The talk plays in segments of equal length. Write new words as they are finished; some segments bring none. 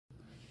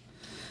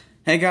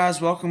Hey guys,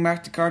 welcome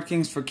back to Card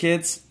Kings for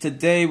Kids.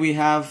 Today we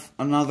have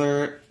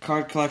another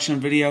card collection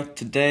video.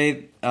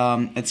 Today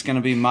it's going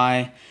to be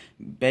my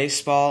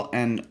baseball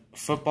and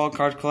football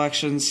card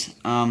collections.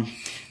 And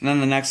then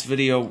the next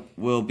video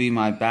will be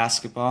my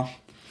basketball.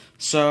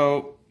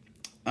 So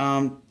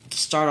to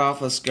start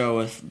off, let's go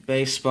with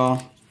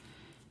baseball.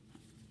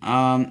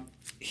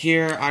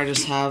 Here I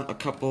just have a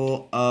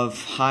couple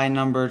of high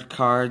numbered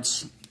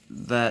cards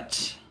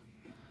that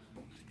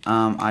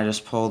I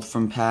just pulled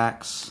from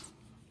packs.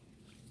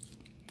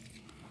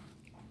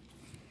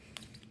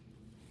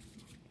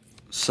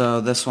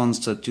 So this one's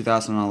to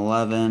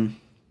 2011,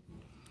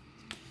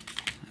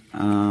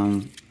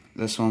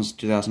 this one's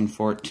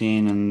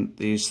 2014, and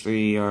these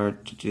three are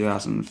to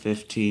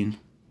 2015.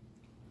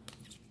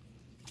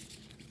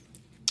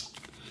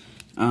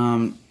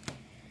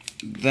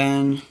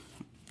 Then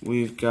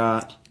we've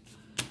got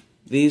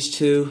these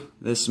two,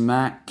 this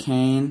Matt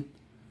Cain,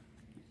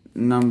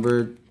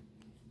 numbered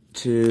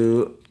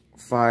to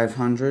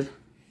 500,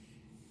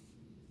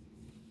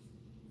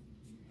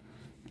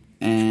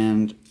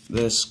 and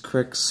this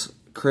Chris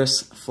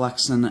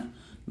Flexen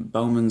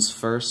Bowman's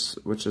First,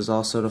 which is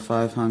also to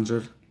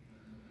 500.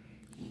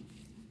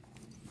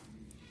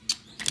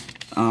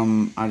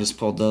 I just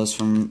pulled those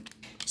from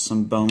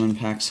some Bowman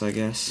packs, I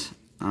guess.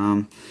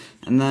 And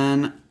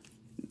then,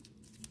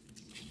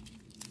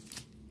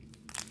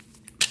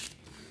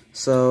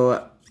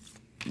 so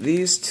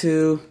these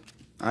two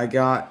I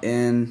got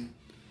in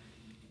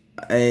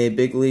a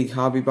Big League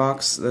Hobby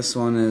box. This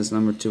one is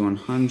number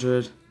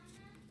 100.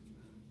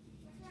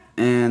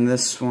 And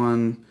this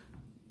one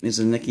is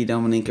a Nicky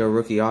Delmonico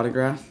rookie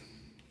autograph.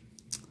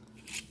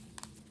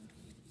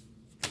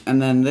 And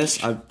then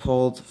this I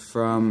pulled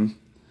from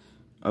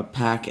a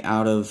pack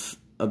out of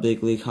a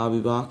Big League Hobby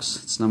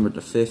box. It's numbered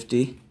to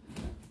 50.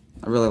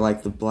 I really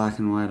like the black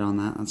and white on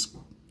that.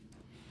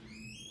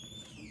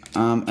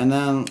 And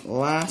then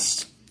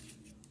last,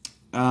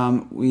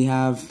 I've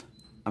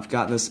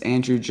got this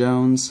Andruw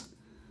Jones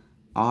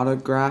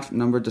autograph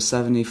numbered to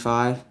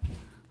 75.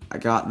 I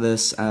got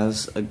this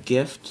as a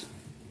gift.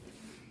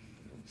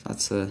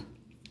 It's the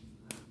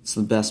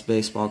best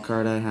baseball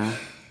card I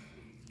have.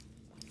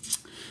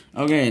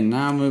 Okay,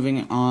 now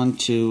moving on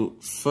to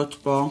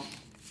football.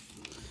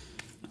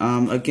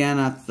 Again,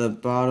 at the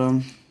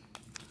bottom,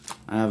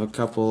 I have a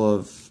couple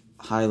of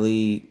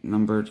highly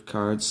numbered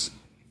cards.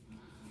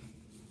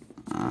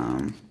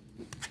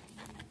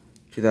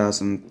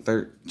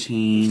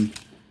 2013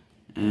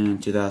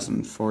 and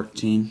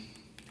 2014.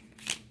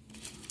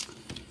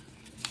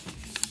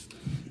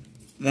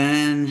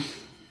 Then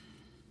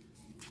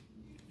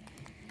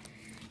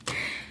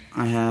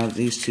I have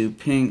these two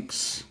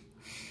pinks.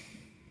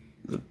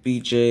 The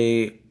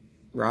BJ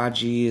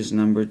Raji is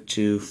numbered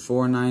to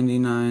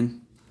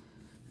 499,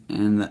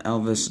 and the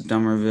Elvis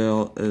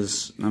Dummerville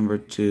is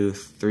numbered to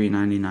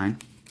 399.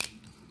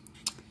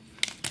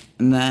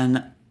 And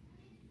then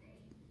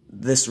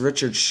this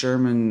Richard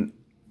Sherman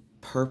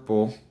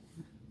purple.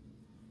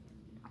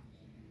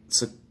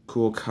 It's a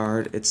cool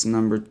card. It's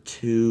numbered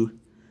to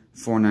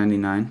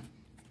 499.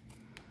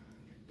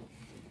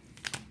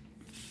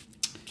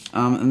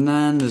 And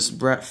then this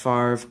Brett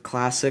Favre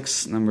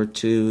Classics, number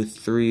 2,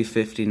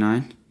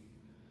 359.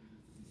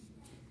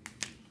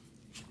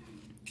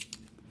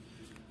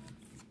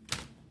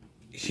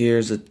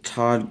 Here's a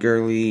Todd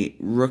Gurley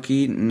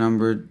rookie,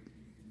 numbered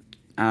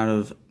out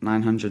of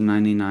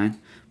 999,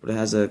 but it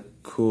has a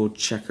cool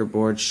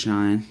checkerboard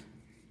shine.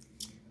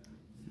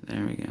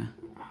 There we go.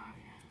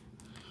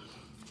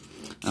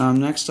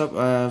 Next up,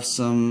 I have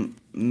some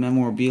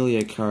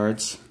memorabilia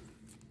cards.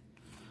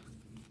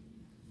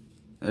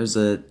 There's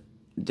a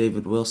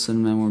David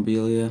Wilson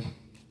memorabilia.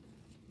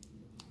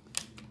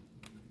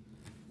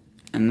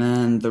 And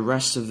then the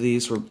rest of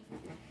these were...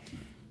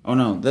 Oh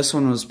no, this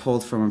one was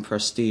pulled from a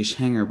Prestige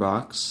hanger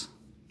box.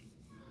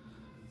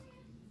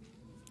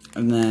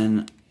 And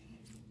then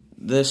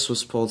this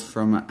was pulled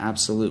from an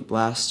Absolute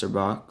Blaster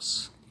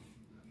box.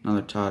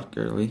 Another Todd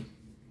Gurley.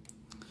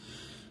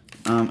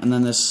 And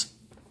then this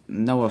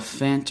Noah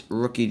Fant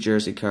rookie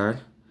jersey card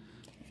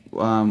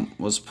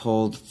was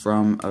pulled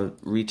from a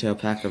retail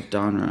pack of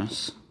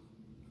Donruss.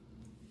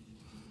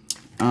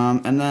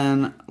 And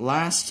then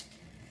last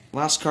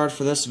card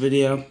for this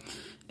video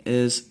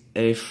is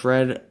a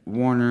Fred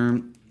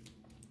Warner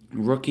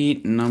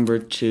rookie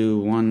numbered to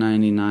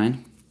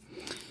 199.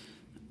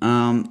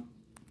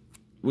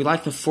 We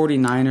like the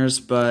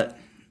 49ers, but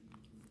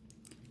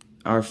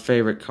our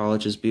favorite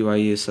college is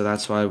BYU, so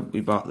that's why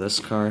we bought this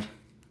card.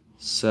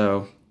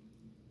 So,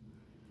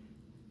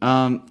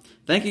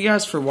 thank you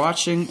guys for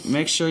watching.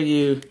 Make sure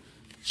you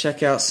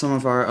check out some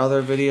of our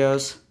other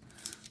videos.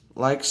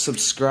 Like,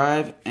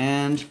 subscribe,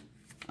 and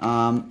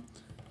the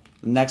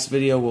next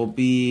video will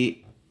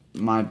be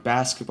my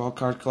basketball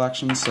card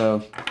collection,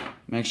 so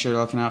make sure you're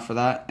looking out for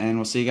that, and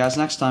we'll see you guys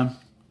next time.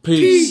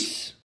 Peace!